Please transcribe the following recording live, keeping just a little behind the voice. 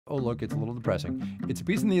oh, look, it's a little depressing. It's a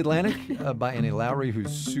piece in The Atlantic by Annie Lowrey,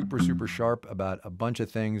 who's super, super sharp about a bunch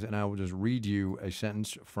of things. And I will just read you a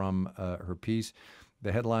sentence from her piece,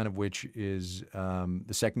 the headline of which is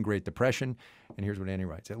The Second Great Depression. And here's what Annie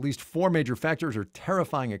writes. At least four major factors are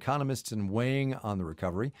terrifying economists and weighing on the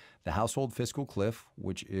recovery. The household fiscal cliff,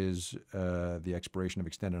 which is the expiration of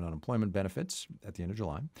extended unemployment benefits at the end of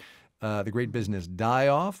July. The great business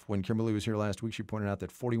die-off. When Kimberly was here last week, she pointed out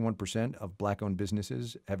that 41% of black-owned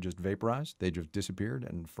businesses have just vaporized. They just disappeared.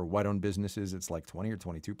 And for white-owned businesses, it's like 20 or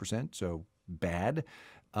 22%, so bad.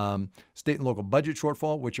 State and local budget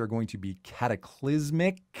shortfall, which are going to be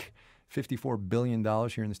cataclysmic, $54 billion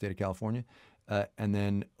here in the state of California. And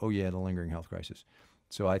then, oh yeah, the lingering health crisis.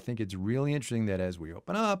 So I think it's really interesting that as we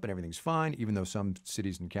open up and everything's fine, even though some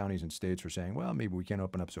cities and counties and states are saying, well, maybe we can't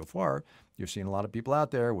open up so far, you're seeing a lot of people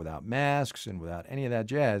out there without masks and without any of that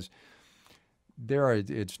jazz.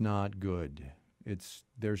 It's not good.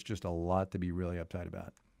 There's just a lot to be really uptight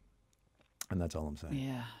about. And that's all I'm saying.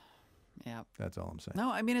 Yeah. Yeah. That's all I'm saying.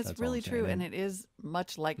 No, I mean, it's That's all really I'm saying. true. And it is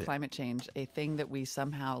much like climate change, a thing that we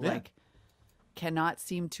somehow cannot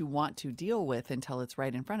seem to want to deal with until it's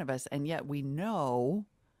right in front of us. And yet we know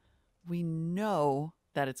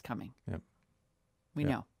that it's coming. Yep. We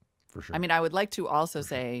know. For sure. I mean, I would like to also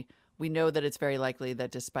say we know that it's very likely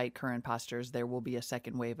that despite current postures, there will be a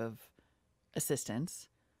second wave of assistance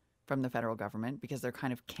from the federal government because there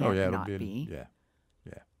kind of can't not be. Yeah.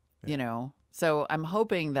 You know, so I'm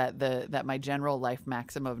hoping that that my general life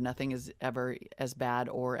maxim of nothing is ever as bad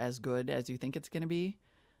or as good as you think it's going to be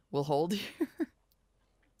will hold here.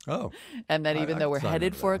 Oh. And that even though we're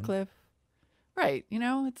headed for a one. cliff, right? You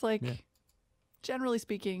know, it's like, generally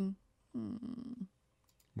speaking,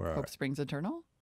 We're all hope right. springs eternal.